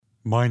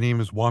My name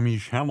is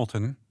Wamish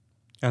Hamilton,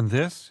 and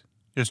this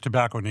is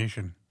Tobacco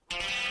Nation.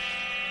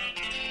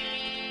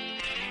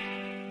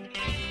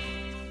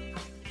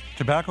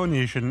 Tobacco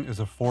Nation is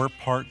a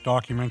 4-part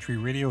documentary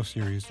radio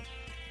series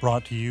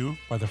brought to you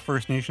by the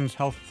First Nations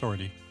Health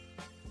Authority.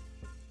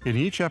 In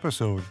each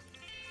episode,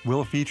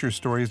 we'll feature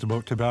stories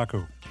about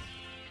tobacco,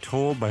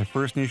 told by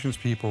First Nations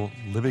people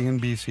living in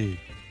BC.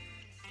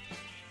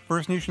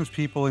 First Nations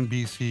people in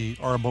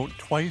BC are about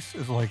twice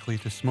as likely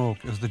to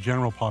smoke as the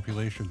general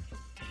population.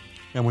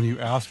 And when you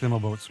ask them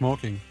about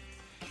smoking,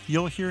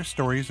 you'll hear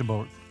stories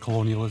about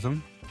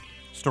colonialism,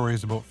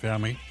 stories about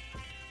family,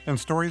 and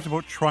stories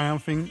about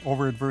triumphing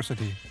over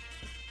adversity.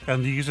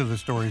 And these are the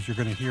stories you're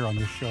going to hear on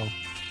this show.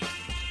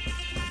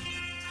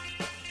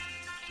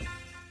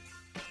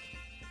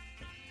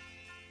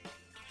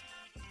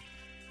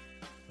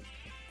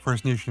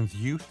 First Nations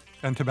youth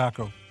and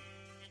tobacco.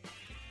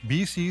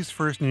 BC's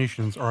First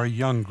Nations are a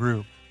young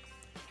group.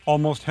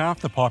 Almost half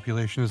the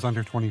population is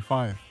under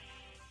 25.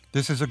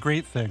 This is a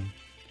great thing.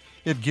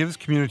 It gives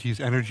communities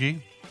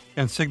energy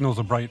and signals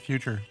a bright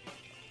future.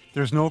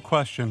 There's no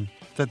question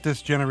that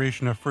this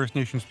generation of First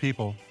Nations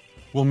people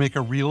will make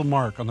a real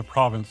mark on the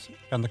province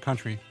and the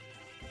country.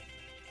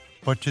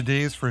 But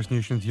today's First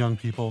Nations young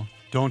people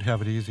don't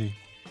have it easy.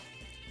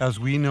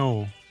 As we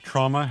know,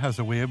 trauma has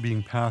a way of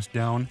being passed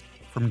down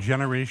from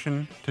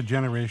generation to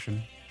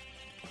generation,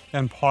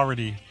 and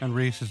poverty and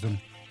racism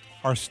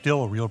are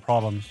still real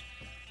problems.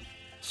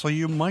 So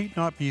you might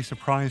not be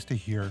surprised to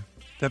hear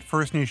that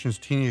First Nations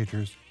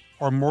teenagers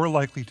are more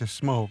likely to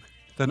smoke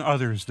than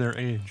others their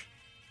age.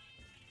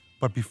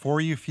 But before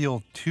you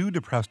feel too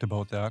depressed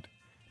about that,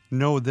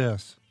 know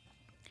this: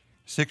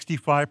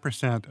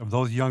 65% of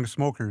those young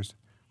smokers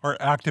are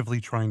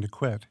actively trying to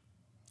quit,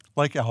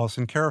 like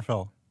Alison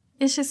Carafell.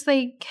 It's just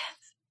like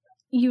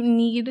you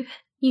need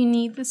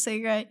the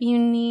cigarette. You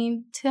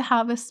need to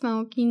have a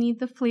smoke. You need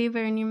the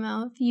flavor in your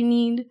mouth. You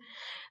need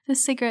the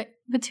cigarette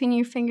between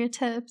your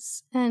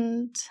fingertips,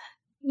 and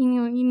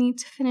you need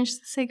to finish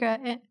the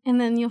cigarette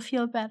and then you'll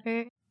feel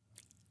better.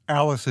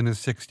 Alison is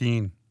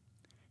 16.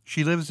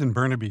 She lives in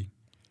Burnaby.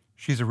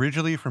 She's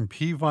originally from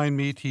Peavine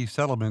Métis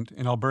Settlement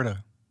in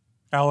Alberta.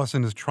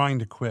 Alison is trying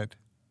to quit.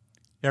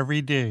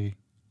 Every day,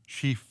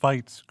 she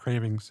fights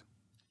cravings.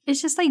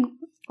 It's just like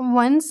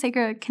one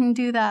cigarette can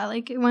do that.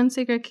 Like one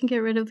cigarette can get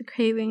rid of the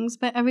cravings.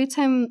 But every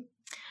time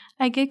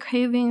I get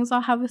cravings,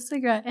 I'll have a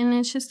cigarette, and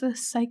it's just a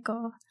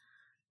cycle.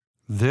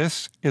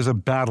 This is a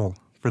battle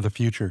for the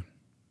future,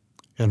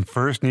 and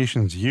First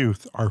Nations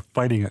youth are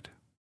fighting it.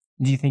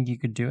 Do you think you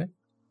could do it?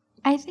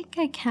 I think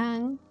I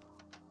can.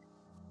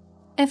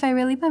 If I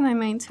really put my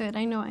mind to it,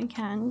 I know I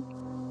can.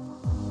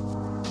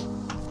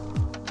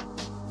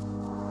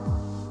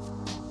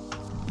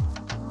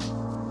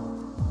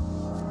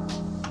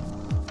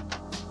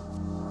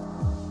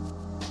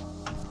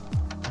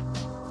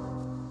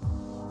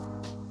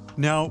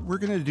 Now, we're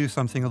going to do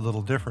something a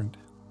little different.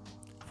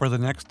 For the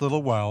next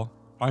little while,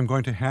 I'm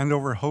going to hand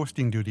over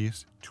hosting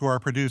duties to our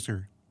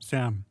producer,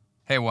 Sam.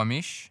 Hey,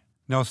 Wamish.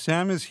 Now,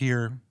 Sam is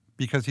here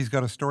because he's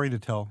got a story to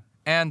tell.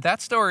 And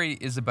that story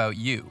is about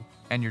you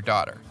and your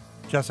daughter,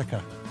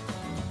 Jessica.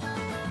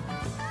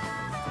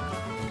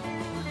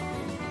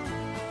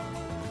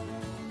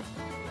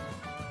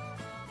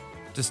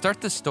 To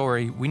start this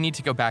story, we need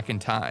to go back in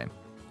time.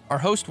 Our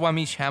host,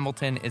 Wamish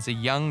Hamilton, is a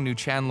young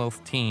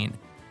Nuu-chah-nulth teen.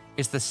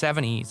 It's the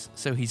 70s,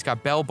 so he's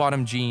got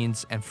bell-bottom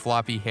jeans and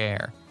floppy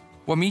hair.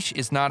 Wamish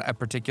is not a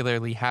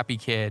particularly happy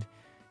kid.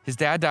 His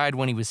dad died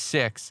when he was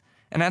 6,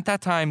 and at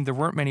that time, there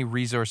weren't many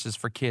resources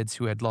for kids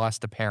who had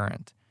lost a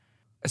parent,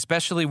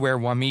 especially where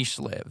Wamish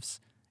lives,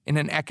 in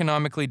an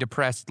economically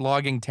depressed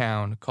logging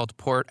town called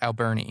Port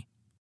Alberni.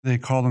 They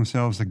call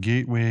themselves the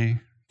Gateway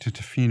to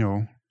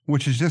Tofino,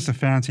 which is just a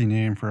fancy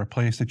name for a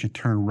place that you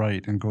turn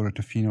right and go to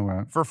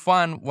Tofino at. For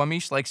fun,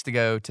 Wamish likes to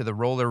go to the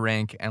roller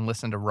rink and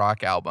listen to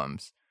rock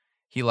albums.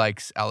 He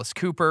likes Alice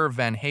Cooper,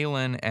 Van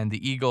Halen, and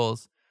the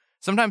Eagles.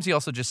 Sometimes he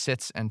also just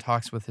sits and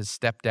talks with his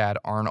stepdad,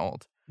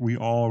 Arnold. We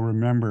all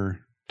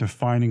remember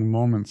defining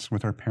moments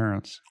with our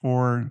parents,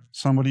 or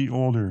somebody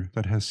older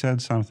that has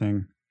said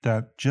something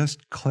that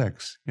just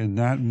clicks. In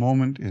that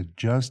moment, it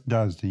just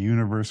does. The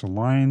universe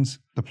aligns,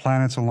 the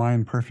planets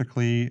align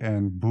perfectly,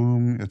 and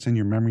boom, it's in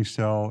your memory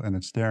cell and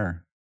it's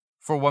there.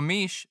 For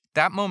Wamish,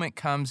 that moment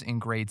comes in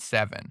grade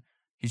 7.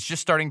 He's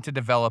just starting to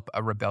develop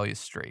a rebellious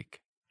streak.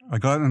 I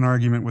got in an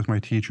argument with my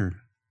teacher,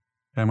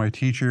 and my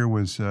teacher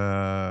was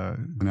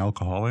an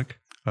alcoholic,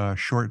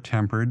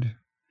 short-tempered.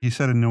 He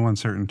said in no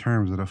uncertain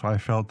terms that if I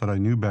felt that I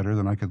knew better,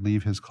 then I could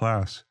leave his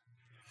class.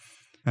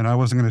 And I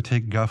wasn't going to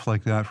take guff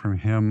like that from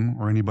him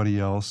or anybody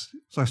else,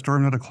 so I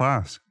stormed out of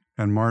class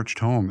and marched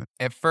home.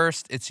 At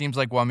first, it seems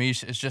like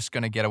Wamish is just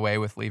going to get away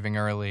with leaving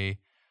early,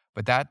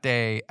 but that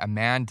day, a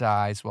man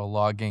dies while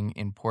logging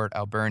in Port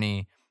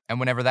Alberni, and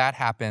whenever that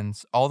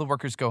happens, all the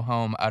workers go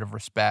home out of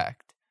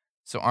respect.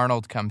 So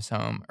Arnold comes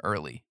home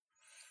early.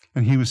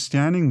 And he was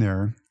standing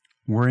there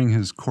wearing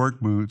his cork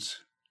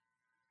boots.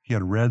 He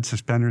had red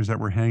suspenders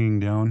that were hanging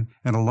down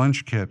and a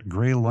lunch kit,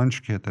 gray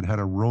lunch kit that had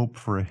a rope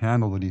for a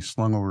handle that he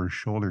slung over his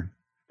shoulder.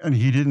 And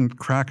he didn't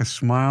crack a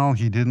smile.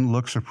 He didn't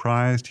look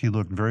surprised. He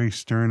looked very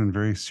stern and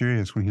very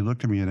serious when he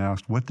looked at me and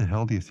asked, "What the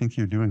hell do you think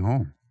you're doing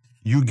home?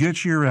 You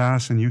get your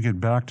ass and you get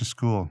back to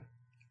school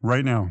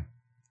right now.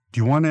 Do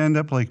you want to end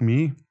up like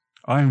me?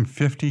 I'm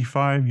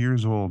 55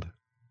 years old.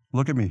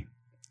 Look at me.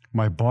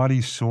 My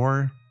body's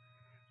sore.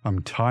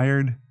 I'm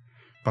tired,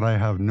 but I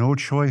have no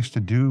choice to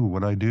do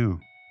what I do.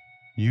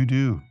 You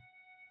do."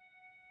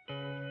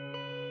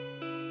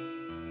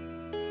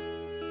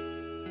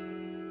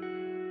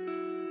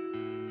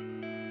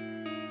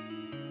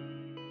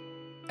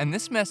 And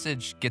this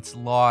message gets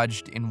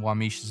lodged in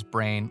Wamish's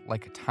brain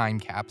like a time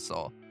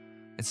capsule.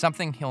 It's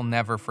something he'll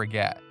never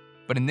forget.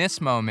 But in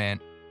this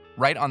moment,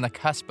 right on the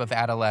cusp of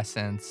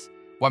adolescence,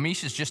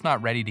 Wamish is just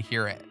not ready to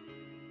hear it.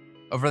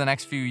 Over the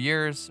next few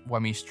years,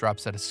 Wamish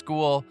drops out of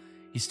school,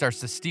 he starts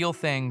to steal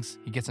things,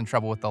 he gets in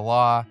trouble with the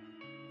law,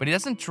 but he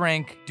doesn't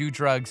drink, do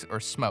drugs,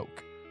 or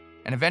smoke.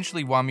 And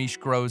eventually Wamish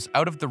grows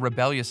out of the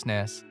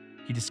rebelliousness,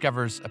 he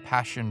discovers a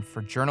passion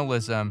for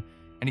journalism,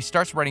 and he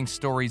starts writing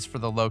stories for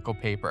the local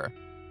paper.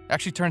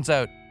 Actually, turns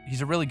out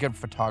he's a really good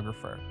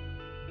photographer.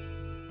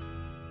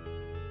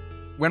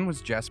 When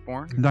was Jess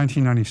born?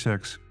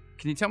 1996.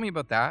 Can you tell me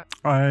about that?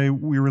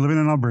 We were living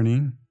in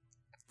Alberni,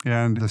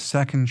 and the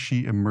second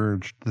she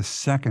emerged,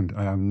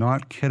 I am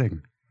not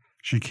kidding,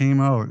 she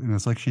came out, and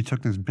it's like she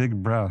took this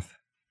big breath,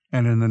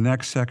 and in the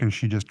next second,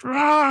 she just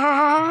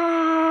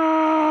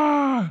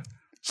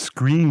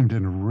screamed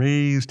and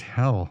raised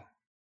hell.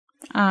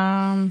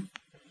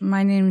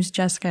 My name is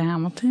Jessica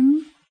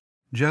Hamilton.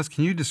 Jess,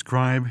 can you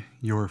describe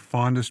your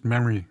fondest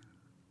memory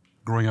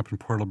growing up in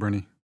Port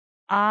Alberni?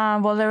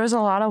 Well, there was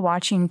a lot of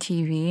watching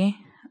TV.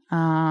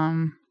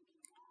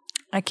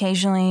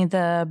 Occasionally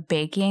the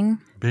baking.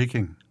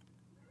 Baking.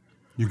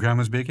 Your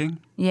grandma's baking?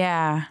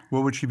 Yeah.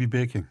 What would she be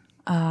baking?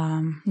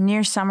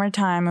 Near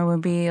summertime, it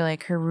would be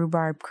like her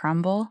rhubarb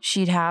crumble.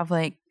 She'd have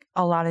like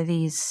a lot of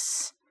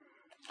these,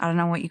 I don't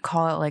know what you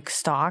call it, like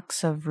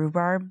stalks of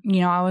rhubarb.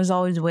 You know, I was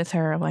always with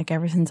her like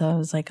ever since I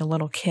was like a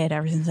little kid,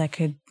 ever since I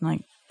could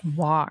like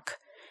walk.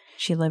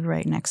 She lived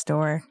right next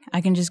door.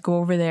 I can just go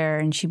over there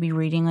and she'd be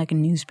reading like a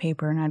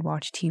newspaper and I'd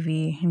watch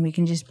TV and we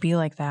can just be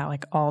like that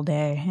like all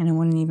day and it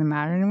wouldn't even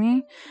matter to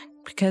me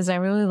because I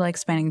really like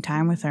spending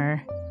time with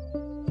her.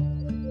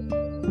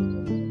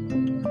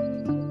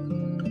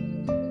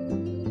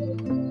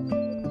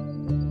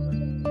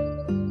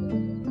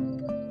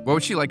 What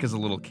was she like as a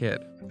little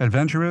kid?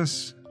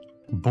 Adventurous,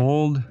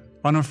 bold,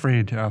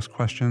 unafraid to ask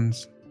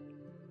questions,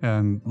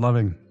 and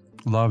loving.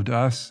 Loved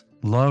us,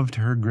 loved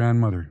her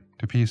grandmother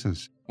to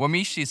pieces.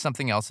 Wamish sees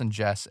something else in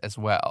Jess as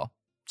well,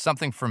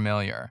 something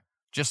familiar.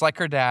 Just like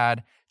her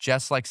dad,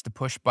 Jess likes to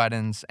push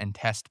buttons and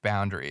test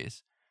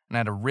boundaries. And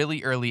at a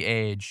really early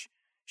age,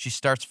 she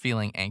starts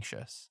feeling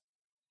anxious.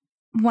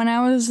 When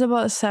I was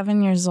about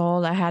 7 years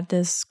old, I had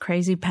this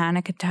crazy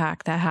panic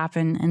attack that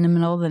happened in the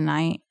middle of the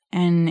night.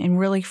 And it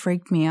really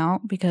freaked me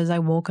out because I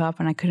woke up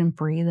and I couldn't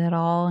breathe at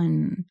all.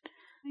 And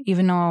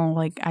even though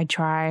like I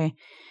try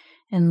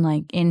and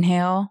like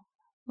inhale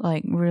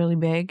like really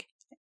big,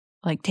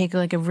 like take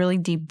like a really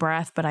deep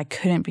breath, but I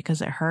couldn't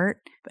because it hurt.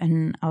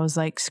 And I was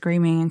like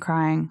screaming and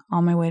crying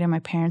on my way to my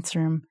parents'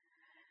 room.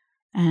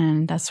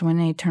 And that's when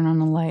they turned on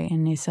the light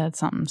and they said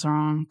something's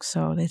wrong.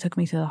 So they took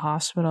me to the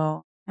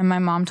hospital. And my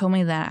mom told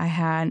me that I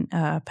had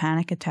a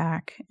panic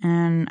attack.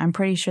 And I'm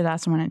pretty sure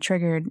that's when it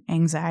triggered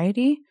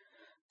anxiety.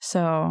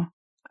 So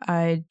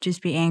I'd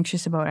just be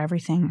anxious about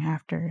everything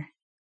after.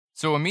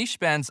 So Wamish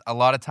spends a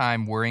lot of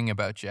time worrying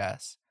about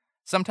Jess.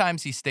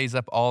 Sometimes he stays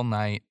up all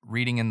night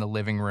reading in the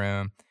living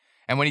room.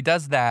 And when he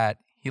does that,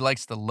 he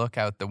likes to look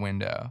out the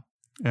window.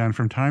 And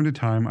from time to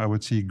time, I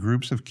would see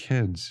groups of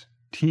kids,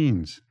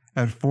 teens,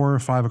 at 4 or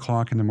 5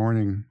 o'clock in the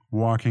morning,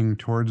 walking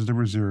towards the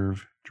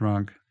reserve,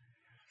 drunk.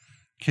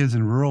 Kids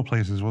in rural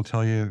places will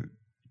tell you,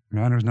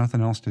 man, there's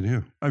nothing else to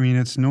do. I mean,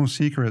 it's no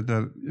secret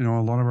that,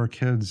 a lot of our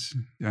kids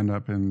end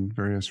up in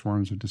various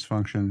forms of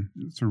dysfunction.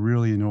 It's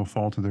really no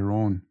fault of their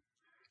own.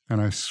 And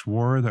I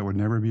swore that would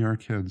never be our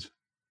kids.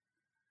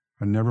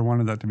 I never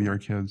wanted that to be our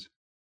kids.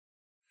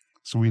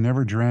 So we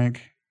never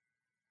drank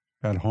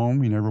at home.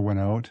 We never went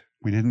out.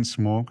 We didn't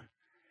smoke.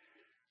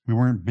 We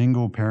weren't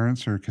bingo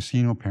parents or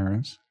casino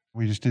parents.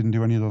 We just didn't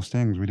do any of those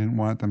things. We didn't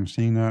want them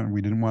seeing that.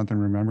 We didn't want them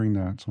remembering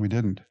that. So we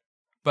didn't.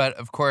 But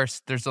of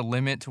course, there's a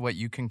limit to what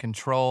you can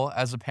control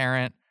as a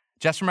parent.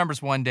 Jess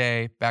remembers one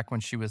day back when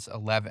she was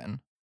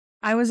 11.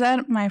 I was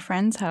at my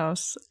friend's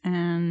house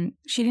and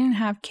she didn't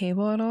have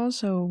cable at all.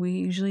 So we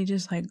usually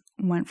just like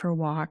went for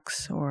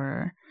walks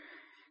or,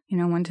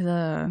 went to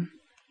the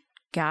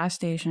gas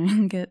station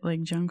and get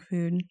like junk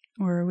food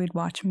or we'd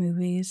watch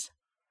movies.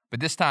 But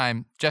this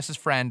time, Jess's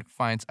friend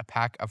finds a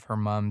pack of her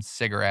mom's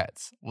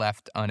cigarettes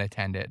left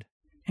unattended.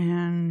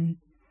 And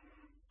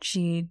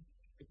she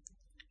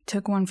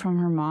took one from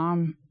her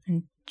mom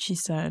and she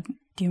said,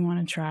 "Do you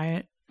want to try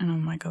it?" And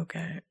I'm like,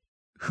 okay.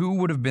 Who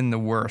would have been the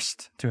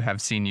worst to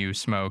have seen you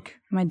smoke?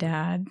 My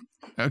dad.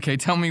 Okay,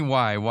 tell me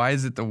why. Why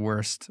is it the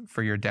worst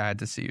for your dad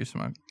to see you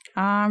smoke?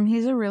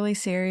 He's a really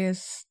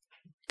serious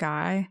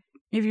guy.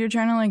 If you're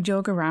trying to like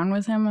joke around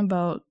with him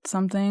about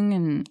something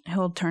and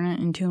he'll turn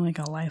it into like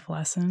a life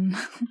lesson.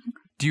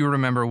 Do you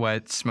remember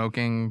what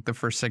smoking the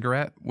first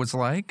cigarette was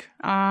like?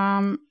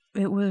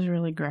 It was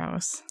really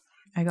gross.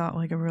 I got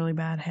like a really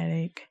bad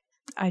headache.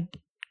 I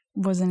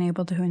wasn't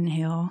able to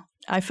inhale.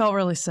 I felt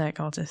really sick,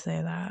 I'll just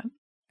say that.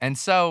 And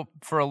so,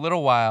 for a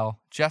little while,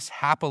 Jess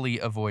happily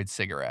avoids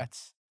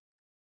cigarettes.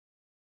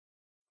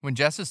 When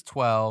Jess is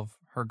 12,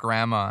 her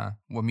grandma,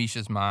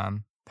 Wamisha's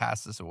mom,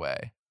 passes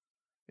away.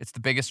 It's the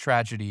biggest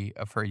tragedy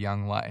of her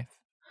young life.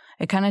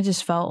 It kind of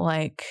just felt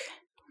like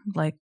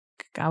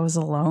I was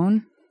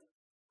alone.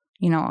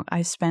 You know,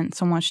 I spent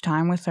so much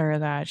time with her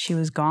that she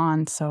was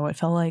gone, so it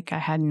felt like I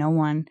had no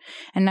one.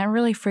 And that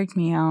really freaked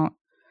me out.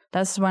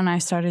 That's when I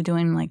started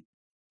doing like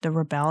the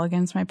rebel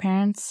against my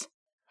parents.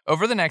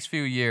 Over the next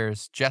few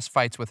years, Jess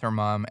fights with her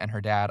mom and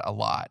her dad a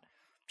lot.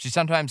 She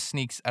sometimes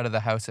sneaks out of the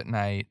house at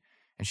night,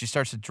 and she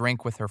starts to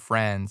drink with her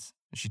friends,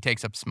 and she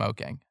takes up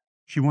smoking.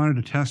 She wanted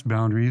to test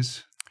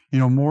boundaries,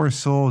 more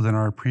so than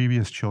our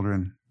previous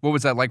children. What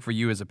was that like for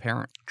you as a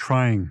parent?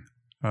 Trying,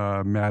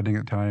 maddening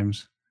at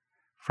times,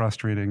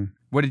 frustrating.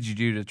 What did you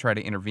do to try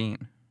to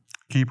intervene?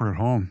 Keep her at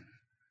home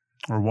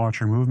or watch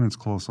her movements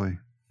closely.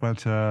 But,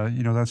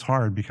 that's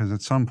hard because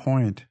at some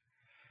point,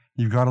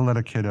 you've got to let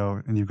a kid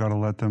out and you've got to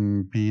let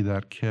them be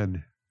that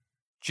kid.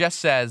 Jess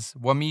says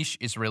Wamish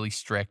is really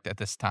strict at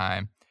this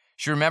time.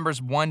 She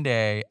remembers one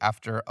day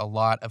after a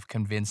lot of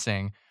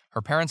convincing,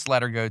 her parents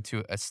let her go to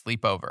a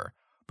sleepover,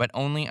 but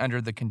only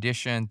under the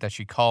condition that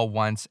she call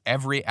once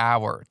every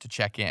hour to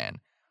check in.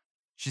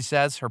 She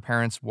says her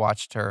parents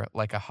watched her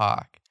like a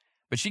hawk,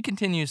 but she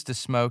continues to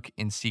smoke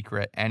in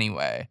secret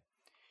anyway.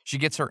 She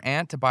gets her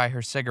aunt to buy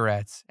her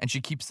cigarettes, and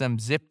she keeps them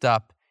zipped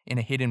up in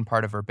a hidden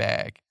part of her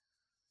bag.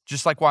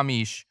 Just like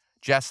Wamish,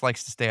 Jess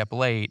likes to stay up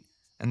late,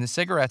 and the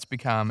cigarettes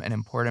become an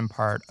important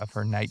part of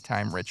her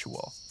nighttime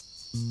ritual.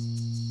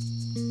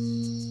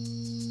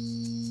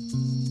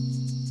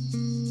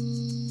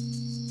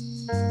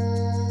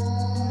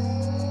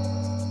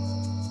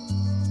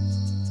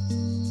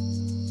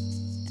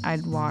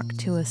 I'd walk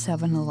to a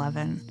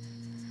 7-Eleven,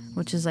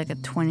 which is like a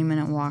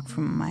 20-minute walk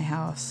from my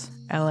house.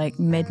 At like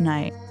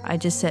midnight, I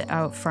just sit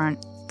out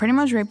front, pretty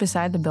much right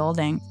beside the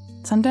building.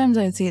 Sometimes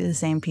I'd see the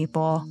same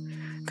people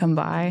come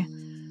by,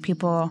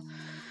 people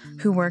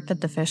who worked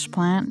at the fish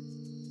plant.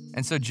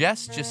 And so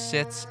Jess just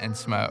sits and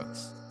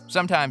smokes.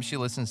 Sometimes she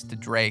listens to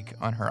Drake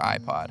on her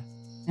iPod.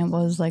 It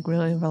was like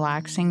really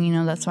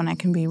relaxing, that's when I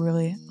can be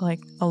really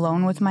like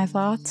alone with my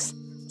thoughts.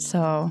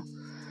 So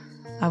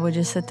I would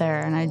just sit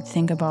there and I'd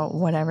think about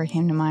whatever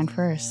came to mind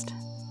first.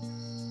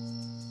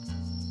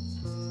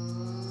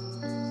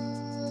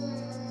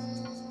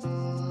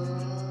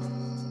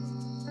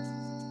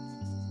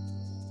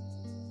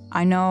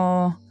 I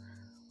know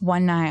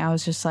one night I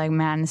was just like,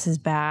 man, this is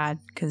bad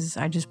because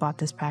I just bought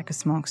this pack of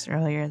smokes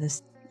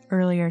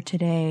earlier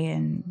today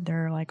and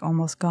they're like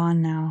almost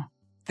gone now.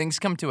 Things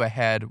come to a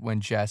head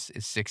when Jess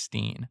is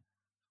 16.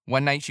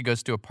 One night she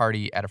goes to a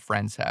party at a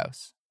friend's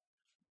house.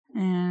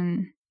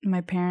 And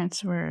my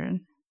parents were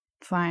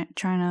trying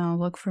to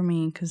look for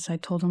me because I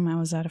told them I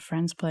was at a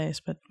friend's place,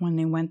 but when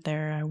they went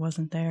there, I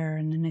wasn't there,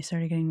 and then they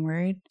started getting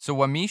worried. So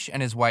Wamish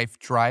and his wife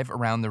drive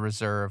around the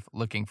reserve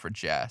looking for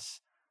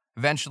Jess.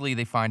 Eventually,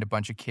 they find a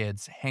bunch of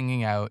kids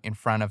hanging out in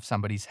front of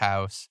somebody's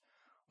house.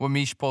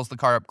 Wamish pulls the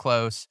car up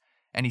close,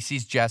 and he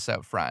sees Jess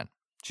out front.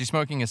 She's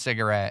smoking a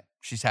cigarette.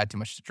 She's had too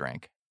much to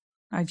drink.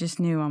 I just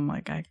knew, I'm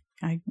like,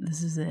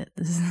 this is it.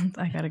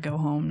 I gotta go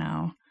home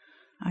now.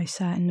 I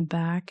sat in the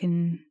back,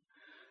 and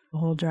the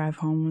whole drive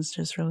home was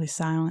just really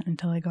silent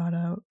until I got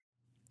out.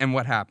 And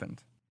what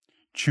happened?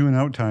 Chewing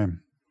out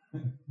time.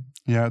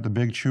 Yeah, the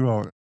big chew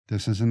out.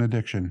 This is an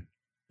addiction.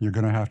 You're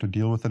going to have to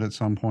deal with it at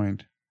some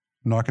point.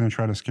 I'm not going to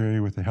try to scare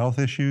you with the health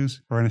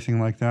issues or anything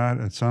like that.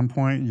 At some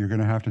point, you're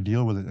going to have to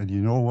deal with it. And you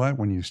know what?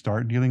 When you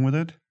start dealing with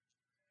it,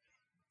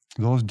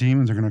 those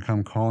demons are going to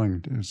come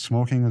calling.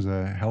 Smoking is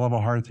a hell of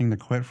a hard thing to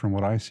quit from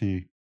what I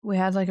see. We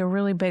had like a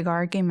really big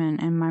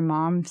argument, and my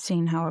mom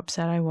seen how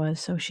upset I was,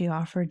 so she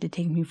offered to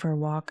take me for a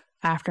walk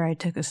after I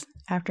took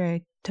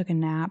a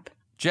nap.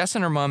 Jess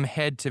and her mom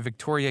head to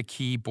Victoria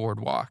Key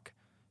Boardwalk.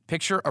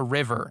 Picture a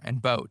river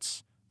and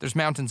boats. There's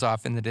mountains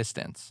off in the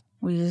distance.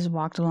 We just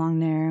walked along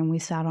there, and we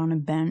sat on a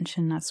bench,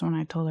 and that's when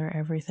I told her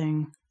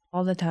everything.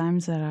 All the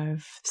times that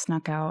I've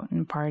snuck out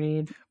and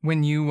partied.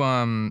 When you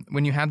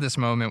had this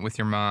moment with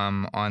your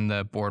mom on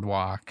the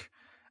boardwalk,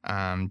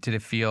 did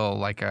it feel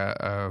like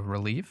a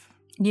relief?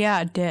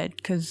 Yeah, it did,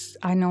 because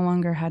I no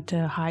longer had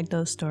to hide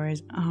those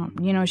stories.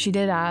 She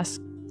did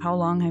ask, how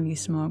long have you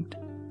smoked?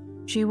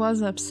 She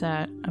was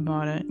upset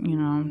about it,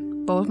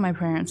 Both my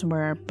parents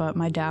were, but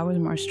my dad was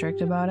more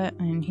strict about it,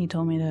 and he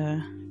told me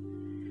to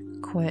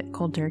quit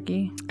cold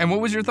turkey. And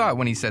what was your thought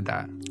when he said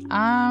that?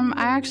 I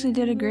actually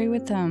did agree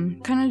with him.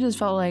 Kind of just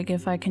felt like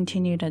if I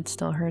continued, I'd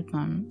still hurt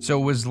them.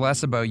 So it was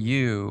less about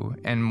you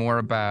and more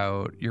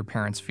about your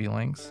parents'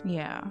 feelings?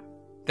 Yeah.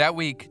 That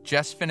week,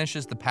 Jess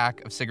finishes the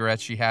pack of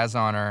cigarettes she has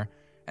on her,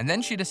 and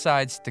then she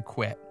decides to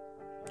quit.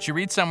 She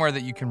reads somewhere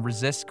that you can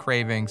resist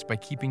cravings by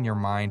keeping your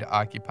mind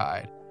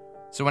occupied.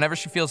 So whenever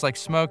she feels like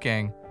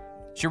smoking,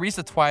 she reads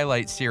the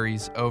Twilight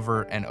series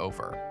over and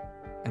over.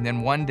 And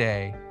then one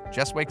day,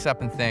 Jess wakes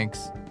up and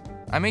thinks,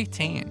 I'm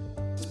 18.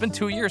 It's been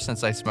 2 years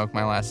since I smoked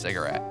my last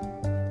cigarette.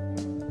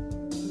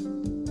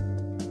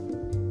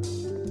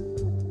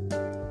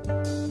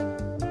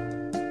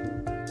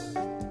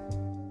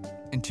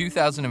 In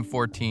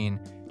 2014,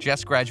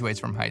 Jess graduates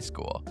from high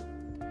school.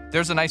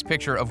 There's a nice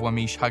picture of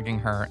Wamish hugging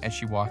her as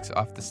she walks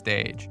off the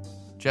stage.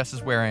 Jess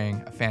is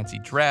wearing a fancy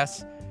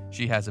dress.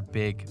 She has a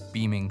big,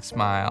 beaming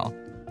smile.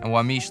 And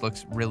Wamish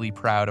looks really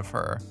proud of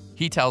her.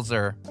 He tells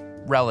her,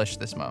 relish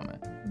this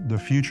moment. The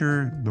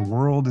future, the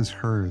world is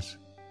hers.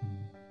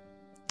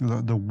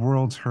 The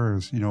world's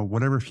hers.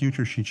 Whatever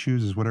future she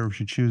chooses, whatever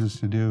she chooses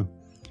to do,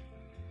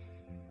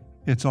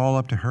 it's all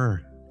up to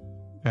her.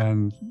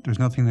 And there's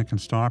nothing that can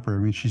stop her. I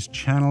mean, she's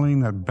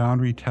channeling that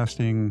boundary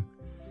testing,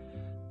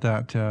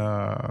 that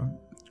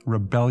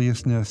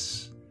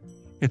rebelliousness.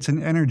 It's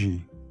an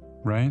energy,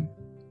 right?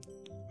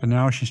 And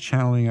now she's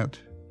channeling it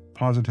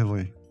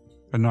positively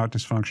and not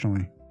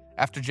dysfunctionally.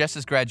 After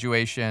Jess's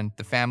graduation,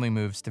 the family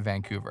moves to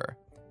Vancouver.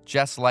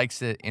 Jess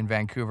likes it in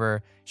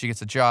Vancouver. She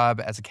gets a job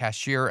as a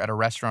cashier at a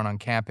restaurant on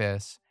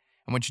campus.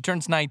 And when she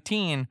turns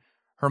 19,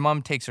 her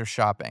mom takes her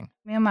shopping.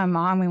 Me and my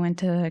mom, we went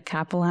to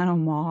Capilano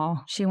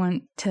Mall. She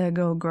went to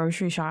go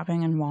grocery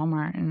shopping in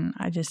Walmart, and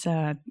I just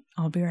said,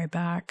 I'll be right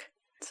back.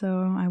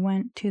 So I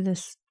went to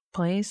this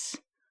place.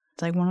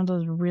 It's like one of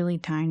those really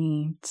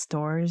tiny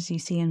stores you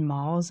see in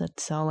malls that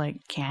sell like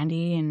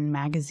candy and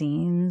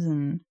magazines.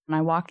 And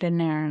I walked in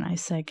there and I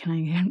said, can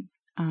I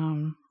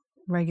get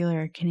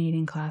regular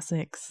Canadian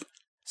classics?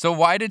 So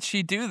why did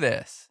she do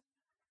this?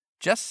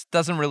 Jess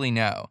doesn't really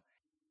know.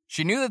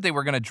 She knew that they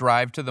were going to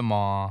drive to the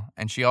mall,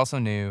 and she also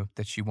knew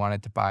that she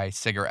wanted to buy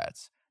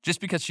cigarettes,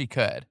 just because she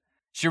could.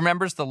 She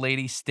remembers the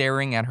lady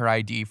staring at her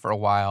ID for a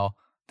while.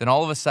 Then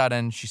all of a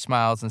sudden, she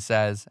smiles and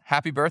says,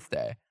 "Happy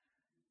birthday."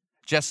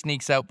 Jess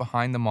sneaks out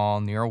behind the mall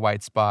near a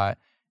white spot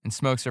and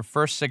smokes her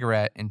first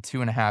cigarette in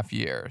 2.5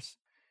 years.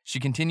 She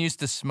continues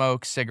to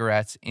smoke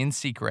cigarettes in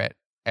secret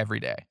every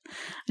day.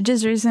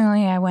 Just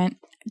recently, I went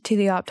to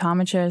the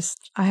optometrist.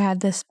 I had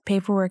this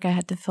paperwork I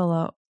had to fill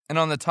out. And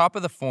on the top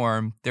of the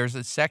form, there's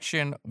a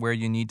section where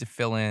you need to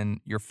fill in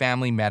your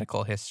family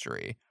medical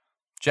history.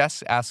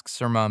 Jess asks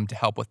her mom to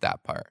help with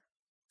that part.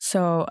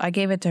 So I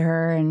gave it to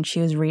her, and she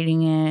was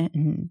reading it.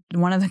 And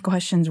one of the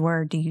questions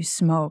were, do you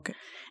smoke?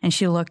 And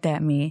she looked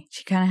at me.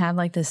 She kind of had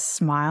like this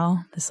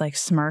smile, this like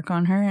smirk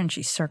on her, and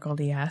she circled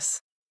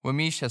yes.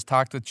 Wamish has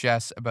talked with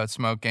Jess about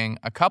smoking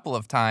a couple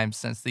of times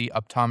since the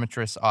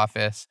optometrist's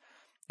office,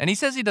 and he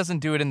says he doesn't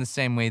do it in the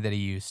same way that he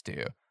used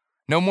to.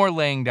 No more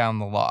laying down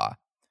the law.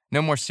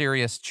 No more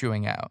serious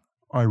chewing out.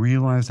 I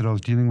realized that I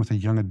was dealing with a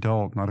young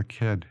adult, not a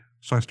kid.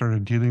 So I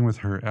started dealing with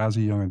her as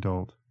a young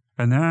adult.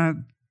 And that,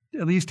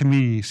 at least to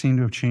me, seemed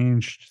to have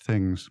changed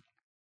things.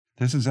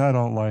 This is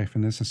adult life,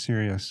 and this is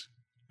serious.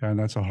 And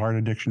that's a hard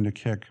addiction to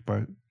kick,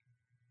 but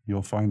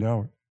you'll find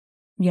out.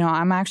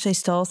 I'm actually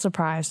still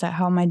surprised at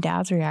how my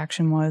dad's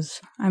reaction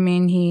was. I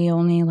mean, he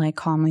only like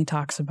calmly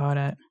talks about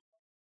it.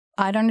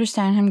 I'd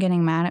understand him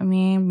getting mad at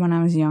me when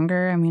I was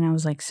younger. I mean, I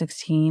was like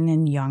 16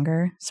 and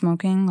younger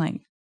smoking,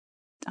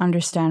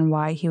 understand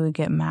why he would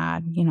get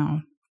mad. He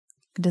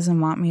doesn't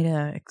want me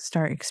to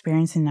start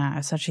experiencing that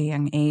at such a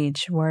young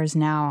age, whereas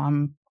now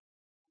I'm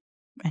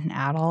an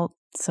adult,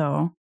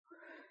 so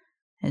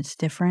it's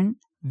different.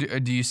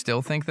 Do you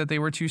still think that they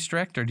were too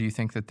strict, or do you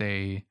think that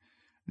they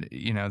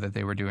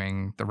were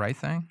doing the right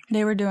thing?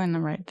 They were doing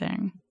the right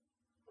thing.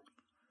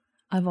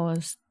 I've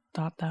always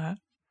thought that.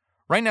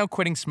 Right now,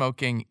 quitting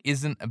smoking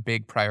isn't a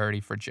big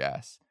priority for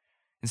Jess.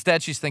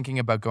 Instead, she's thinking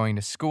about going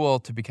to school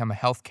to become a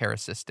healthcare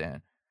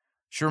assistant.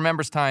 She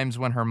remembers times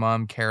when her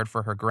mom cared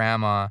for her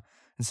grandma,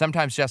 and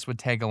sometimes Jess would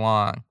tag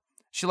along.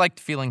 She liked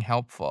feeling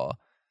helpful.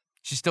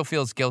 She still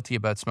feels guilty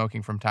about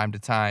smoking from time to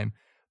time,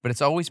 but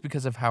it's always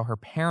because of how her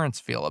parents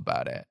feel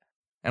about it.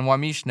 And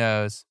Wamish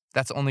knows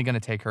that's only going to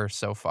take her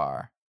so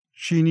far.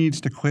 She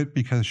needs to quit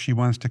because she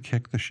wants to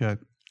kick the shit.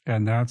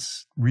 And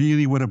that's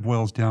really what it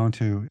boils down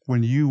to.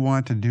 When you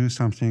want to do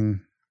something,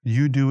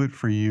 you do it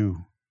for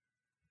you.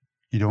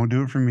 You don't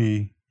do it for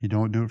me. You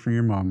don't do it for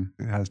your mom.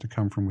 It has to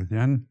come from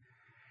within.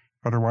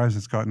 Otherwise,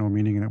 it's got no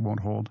meaning and it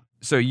won't hold.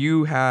 So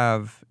you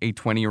have a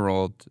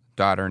 20-year-old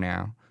daughter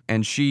now,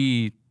 and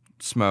she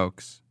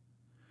smokes.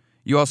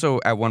 You also,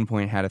 at one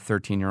point, had a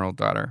 13-year-old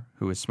daughter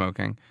who was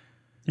smoking.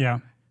 Yeah.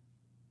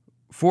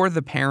 For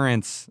the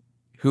parents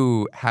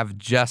who have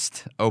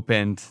just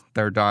opened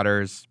their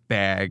daughter's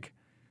bag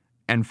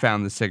and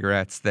found the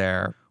cigarettes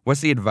there,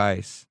 what's the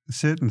advice?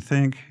 Sit and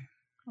think.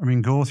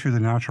 Go through the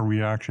natural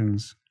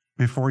reactions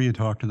before you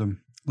talk to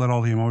them. Let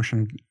all the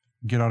emotion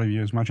get out of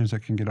you as much as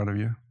it can get out of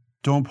you.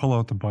 Don't pull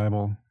out the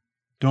Bible.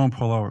 Don't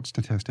pull out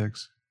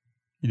statistics.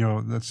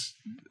 That's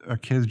a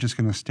kid's just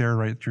going to stare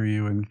right through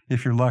you. And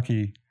if you're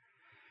lucky,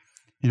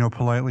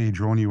 politely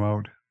drone you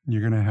out.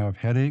 You're going to have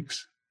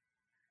headaches.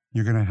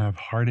 You're going to have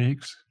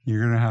heartaches.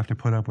 You're going to have to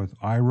put up with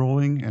eye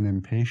rolling and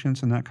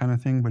impatience and that kind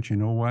of thing. But you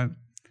know what?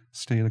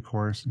 Stay the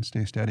course and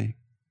stay steady.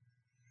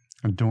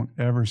 and don't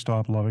ever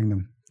stop loving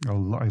them. I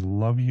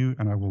love you,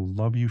 and I will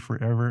love you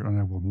forever, and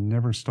I will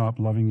never stop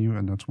loving you,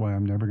 and that's why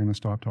I'm never going to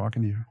stop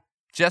talking to you.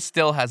 Jess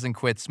still hasn't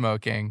quit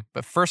smoking,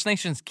 but First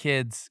Nations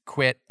kids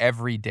quit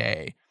every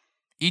day.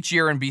 Each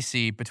year in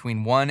BC,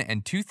 between 1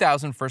 and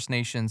 2,000 First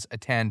Nations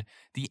attend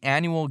the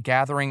annual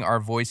Gathering Our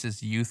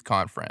Voices Youth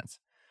Conference.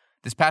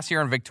 This past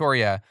year in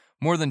Victoria,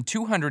 more than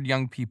 200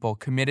 young people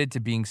committed to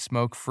being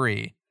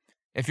smoke-free.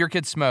 If your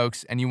kid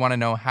smokes and you want to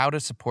know how to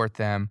support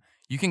them,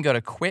 you can go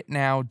to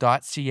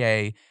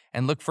quitnow.ca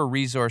and look for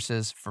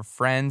resources for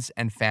friends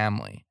and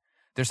family.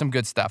 There's some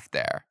good stuff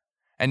there.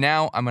 And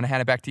now I'm going to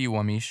hand it back to you,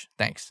 Wamish.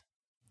 Thanks.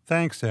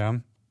 Thanks,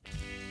 Sam.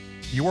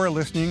 You are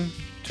listening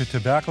to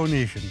Tobacco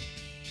Nation.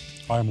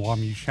 I'm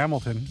Wamish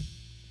Hamilton.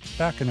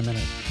 Back in a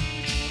minute.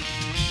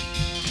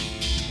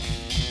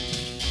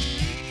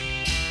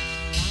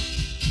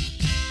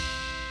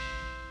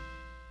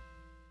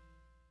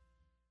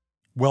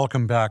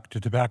 Welcome back to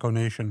Tobacco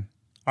Nation.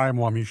 I'm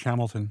Wamish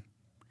Hamilton.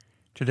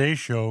 Today's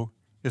show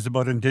is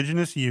about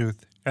Indigenous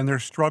youth and their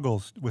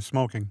struggles with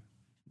smoking.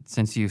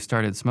 Since you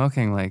started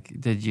smoking,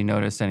 did you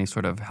notice any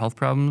sort of health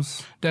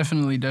problems?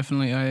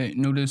 Definitely. I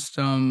noticed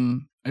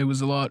it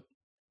was a lot,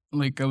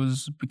 I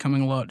was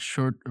becoming a lot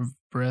short of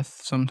breath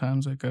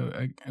sometimes.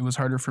 It was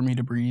harder for me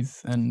to breathe,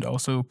 and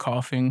also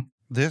coughing.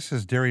 This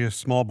is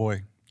Darius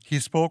Smallboy. He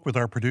spoke with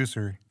our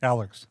producer,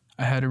 Alex.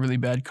 I had a really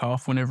bad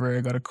cough whenever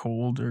I got a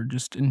cold, or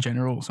just in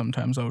general,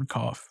 sometimes I would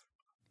cough.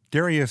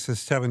 Darius is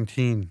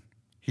 17.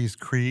 He's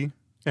Cree,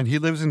 and he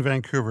lives in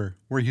Vancouver,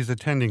 where he's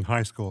attending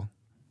high school.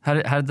 How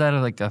did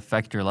that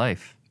affect your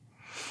life?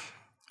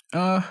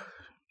 I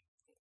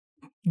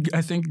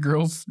think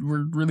girls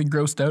were really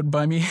grossed out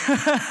by me.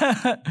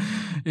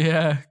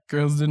 Yeah,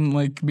 girls didn't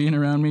like being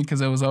around me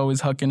because I was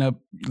always hucking up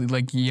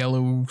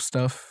yellow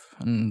stuff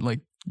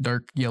and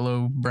dark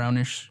yellow,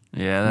 brownish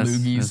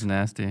loogies. That's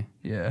nasty.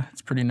 Yeah,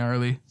 it's pretty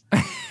gnarly.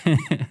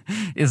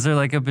 Is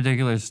there a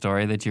particular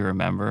story that you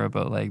remember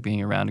about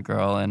being around a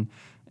girl and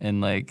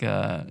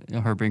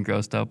her being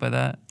grossed out by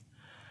that?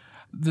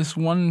 This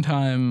one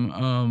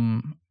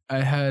time,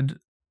 I had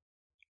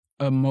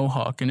a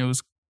mohawk and it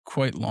was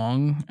quite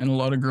long, and a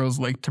lot of girls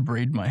like to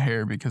braid my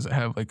hair because I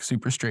have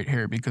super straight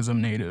hair because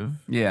I'm native.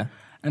 Yeah.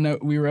 And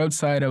we were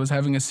outside, I was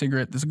having a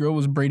cigarette. This girl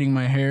was braiding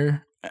my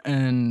hair,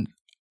 and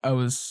I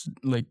was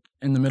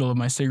in the middle of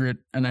my cigarette,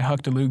 and I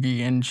hucked a loogie,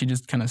 and she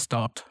just kind of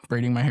stopped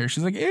braiding my hair.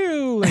 She's like,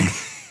 ew.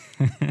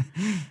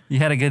 You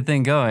had a good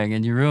thing going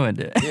and you ruined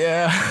it.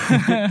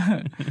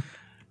 Yeah.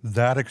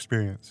 That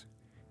experience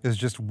is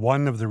just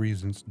one of the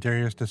reasons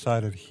Darius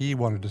decided he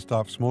wanted to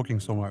stop smoking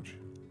so much.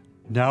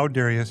 Now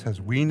Darius has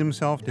weaned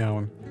himself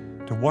down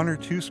to 1 or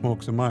 2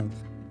 smokes a month.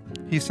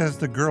 He says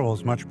the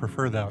girls much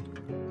prefer that.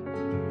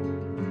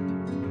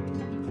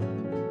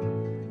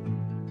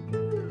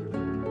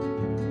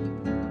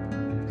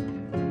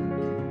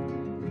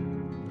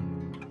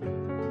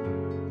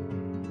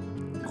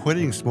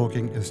 Quitting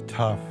smoking is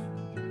tough,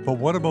 but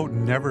what about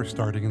never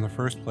starting in the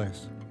first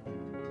place?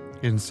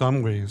 In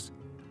some ways,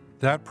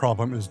 that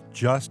problem is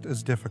just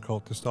as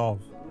difficult to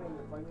solve.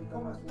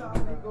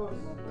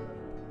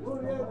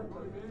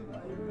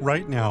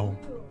 Right now,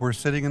 we're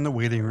sitting in the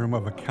waiting room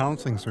of a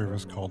counseling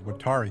service called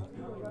Watari.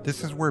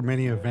 This is where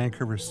many of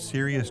Vancouver's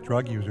serious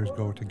drug users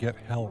go to get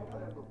help.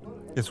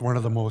 It's one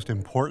of the most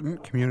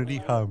important community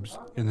hubs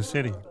in the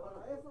city.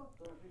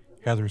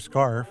 Heather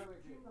Scarf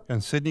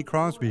and Sydney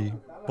Crosby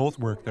both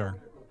work there.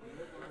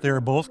 They are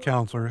both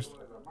counselors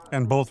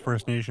and both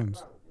First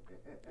Nations.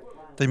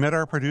 They met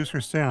our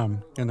producer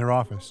Sam in their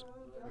office.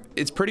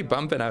 It's pretty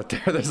bumping out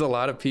there. There's a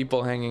lot of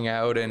people hanging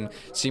out and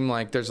seem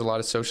like there's a lot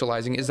of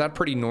socializing. Is that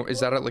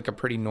a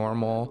pretty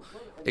normal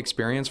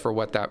experience for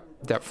what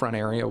that front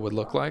area would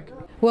look like?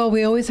 Well,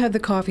 we always have the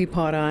coffee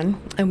pot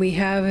on, and we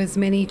have as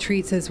many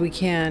treats as we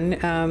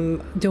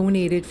can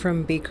donated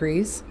from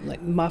bakeries,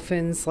 like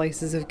muffins,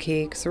 slices of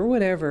cakes, or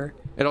whatever.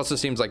 It also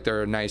seems like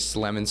there are nice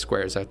lemon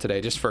squares out today,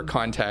 just for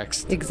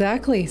context.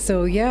 Exactly.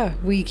 So yeah,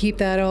 we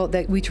keep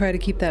we try to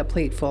keep that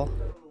plate full.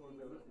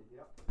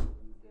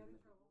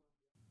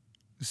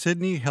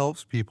 Sydney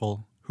helps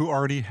people who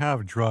already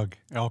have drug,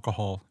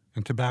 alcohol,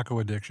 and tobacco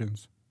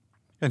addictions,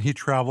 and he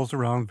travels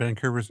around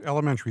Vancouver's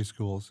elementary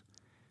schools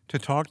to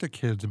talk to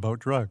kids about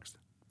drugs.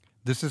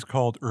 This is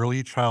called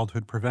early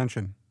childhood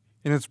prevention,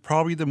 and it's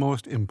probably the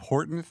most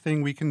important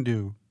thing we can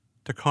do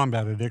to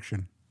combat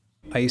addiction.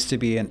 I used to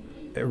be a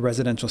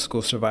residential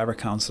school survivor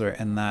counselor,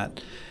 and that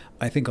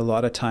I think a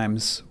lot of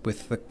times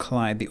with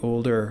the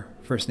older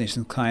First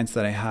Nations clients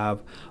that I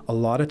have, a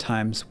lot of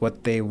times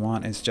what they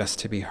want is just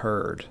to be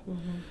heard.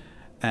 Mm-hmm.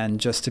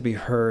 And just to be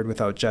heard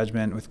without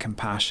judgment, with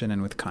compassion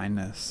and with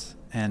kindness.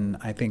 And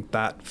I think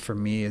that for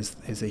me is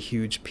a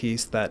huge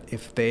piece that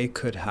if they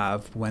could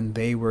have when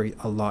they were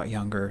a lot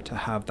younger, to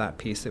have that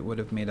piece, it would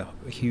have made a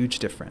huge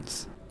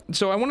difference.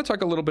 So I want to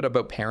talk a little bit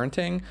about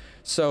parenting.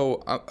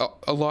 So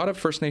a lot of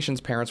First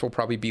Nations parents will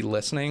probably be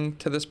listening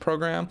to this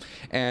program,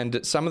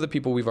 and some of the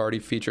people we've already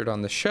featured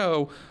on the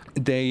show,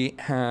 they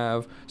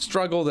have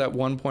struggled at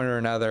one point or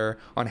another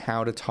on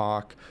how to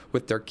talk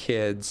with their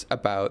kids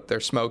about their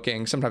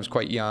smoking, sometimes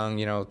quite young,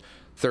 12,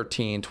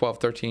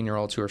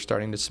 13-year-olds who are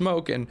starting to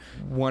smoke and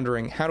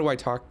wondering, how do I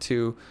talk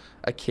to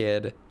a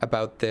kid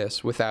about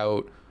this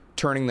without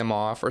turning them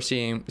off or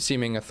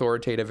seeming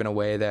authoritative in a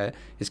way that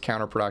is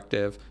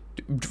counterproductive?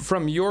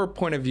 From your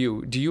point of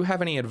view, do you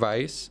have any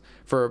advice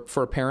for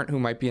a parent who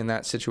might be in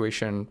that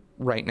situation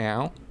right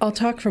now? I'll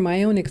talk from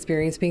my own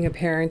experience being a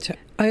parent.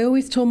 I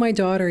always told my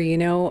daughter,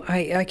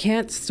 I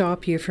can't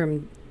stop you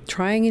from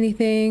trying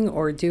anything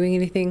or doing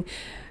anything.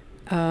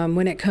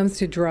 When it comes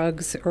to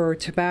drugs or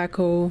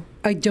tobacco,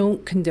 I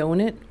don't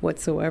condone it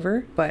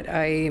whatsoever, but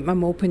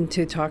I'm open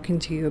to talking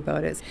to you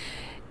about it.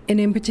 And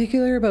in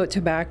particular about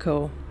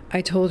tobacco,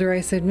 I told her,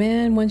 I said,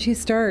 man, once you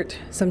start,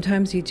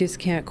 sometimes you just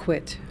can't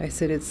quit. I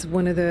said, it's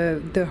one of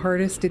the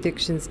hardest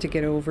addictions to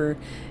get over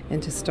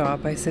and to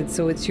stop. I said,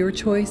 so it's your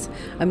choice.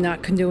 I'm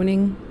not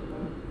condoning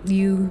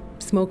you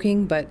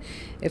smoking, but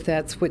if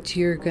that's what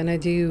you're going to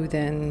do,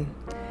 then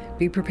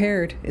be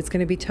prepared. It's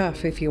going to be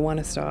tough if you want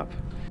to stop.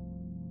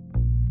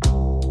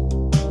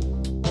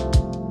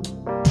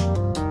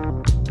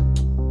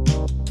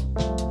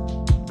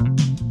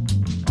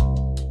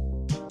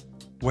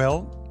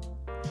 Well,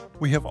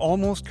 we have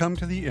almost come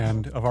to the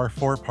end of our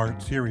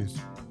 4-part series.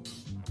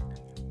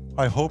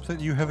 I hope that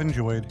you have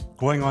enjoyed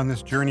going on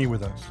this journey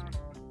with us.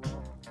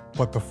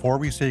 But before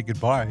we say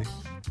goodbye,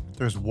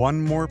 there's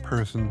one more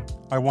person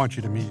I want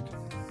you to meet.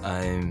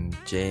 I'm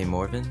Jay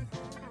Morven,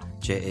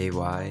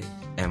 Jaymorven.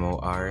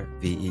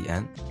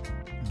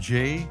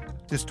 Jay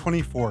is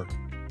 24.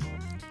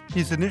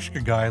 He's a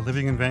Nisga'a guy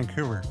living in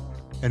Vancouver,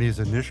 and he's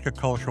a Nisga'a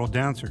cultural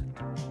dancer.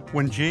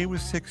 When Jay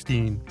was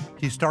 16,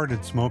 he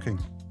started smoking.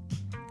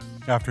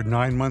 After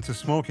 9 months of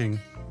smoking,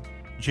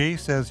 Jay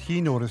says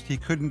he noticed he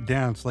couldn't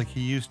dance like he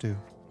used to.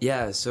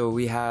 Yeah, so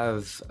we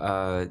have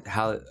our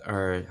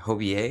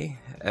Hobiye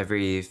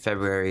every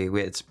February.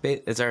 It's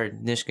our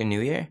Nisga'a New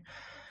Year.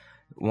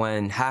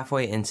 When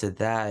halfway into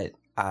that,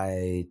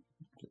 I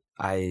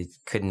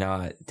could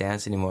not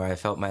dance anymore. I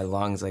felt my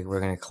lungs like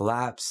were going to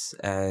collapse,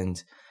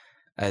 and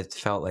I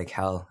felt like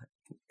hell.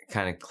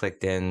 Kind of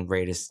clicked in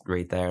right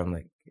there. I'm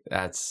like,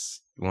 that's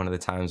one of the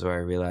times where I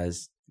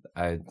realized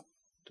I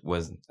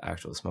was an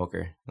actual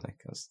smoker. Like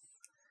I was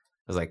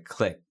like,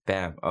 click,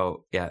 bam,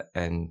 oh yeah,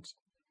 and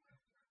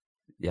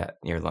yeah,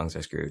 your lungs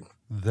are screwed.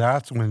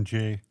 That's when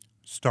Jay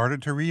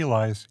started to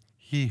realize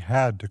he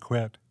had to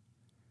quit.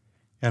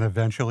 And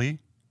eventually,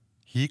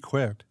 he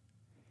quit.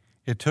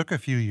 It took a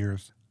few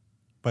years,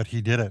 but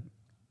he did it.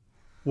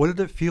 What did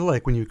it feel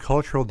like when you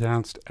cultural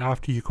danced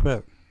after you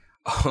quit?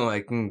 Oh,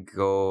 I can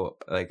go,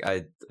 like,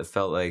 I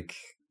felt like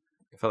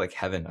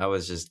heaven. I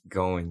was just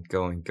going.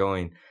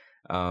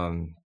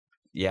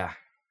 Yeah,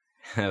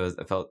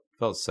 it felt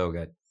so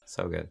good.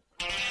 So good.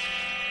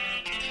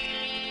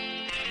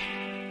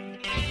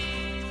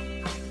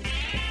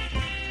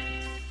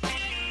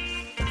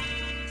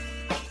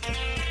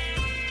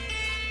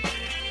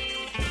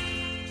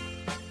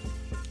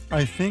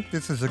 I think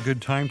this is a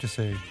good time to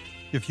say,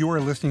 if you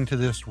are listening to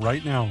this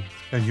right now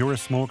and you're a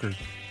smoker,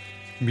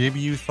 maybe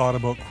you thought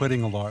about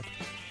quitting a lot.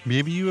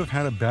 Maybe you have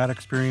had a bad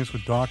experience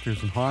with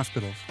doctors and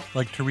hospitals,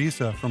 like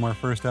Teresa from our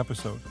first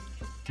episode.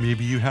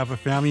 Maybe you have a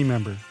family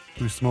member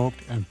who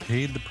smoked and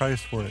paid the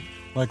price for it,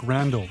 like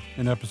Randall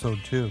in episode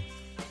 2.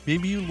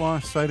 Maybe you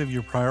lost sight of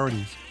your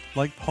priorities,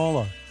 like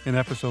Paula in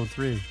episode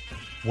 3.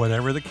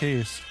 Whatever the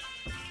case,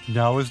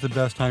 now is the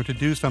best time to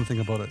do something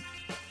about it.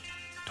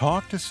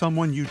 Talk to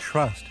someone you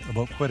trust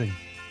about quitting.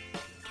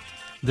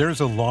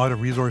 There's a lot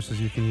of resources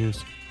you can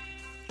use.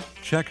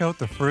 Check out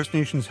the First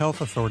Nations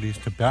Health Authority's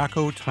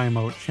Tobacco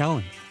Timeout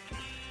Challenge.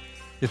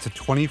 It's a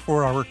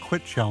 24-hour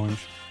quit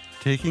challenge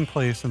taking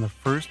place on the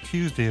first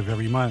Tuesday of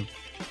every month.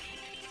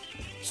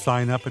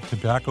 Sign up at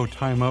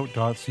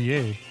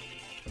tobaccotimeout.ca,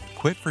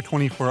 quit for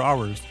 24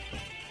 hours,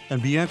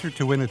 and be entered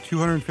to win a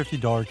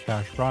 $250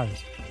 cash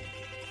prize.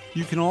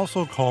 You can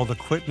also call the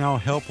Quit Now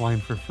helpline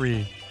for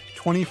free,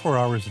 24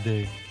 hours a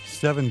day,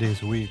 7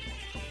 days a week.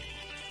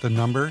 The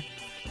number,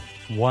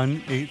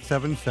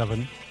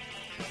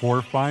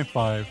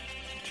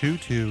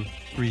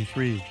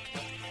 1-877-455-2233.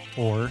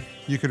 Or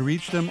you can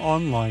reach them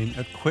online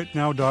at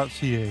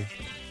quitnow.ca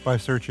by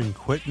searching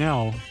Quit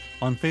Now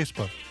on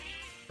Facebook.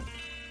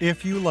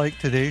 If you like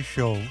today's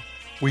show,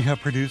 we have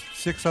produced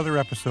 6 other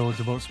episodes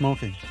about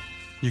smoking.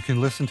 You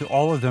can listen to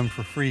all of them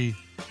for free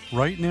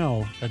right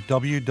now at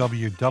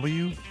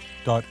www.fnha.ca.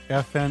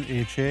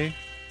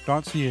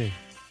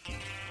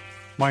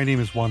 My name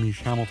is Wamish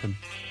Hamilton.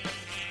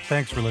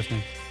 Thanks for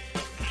listening.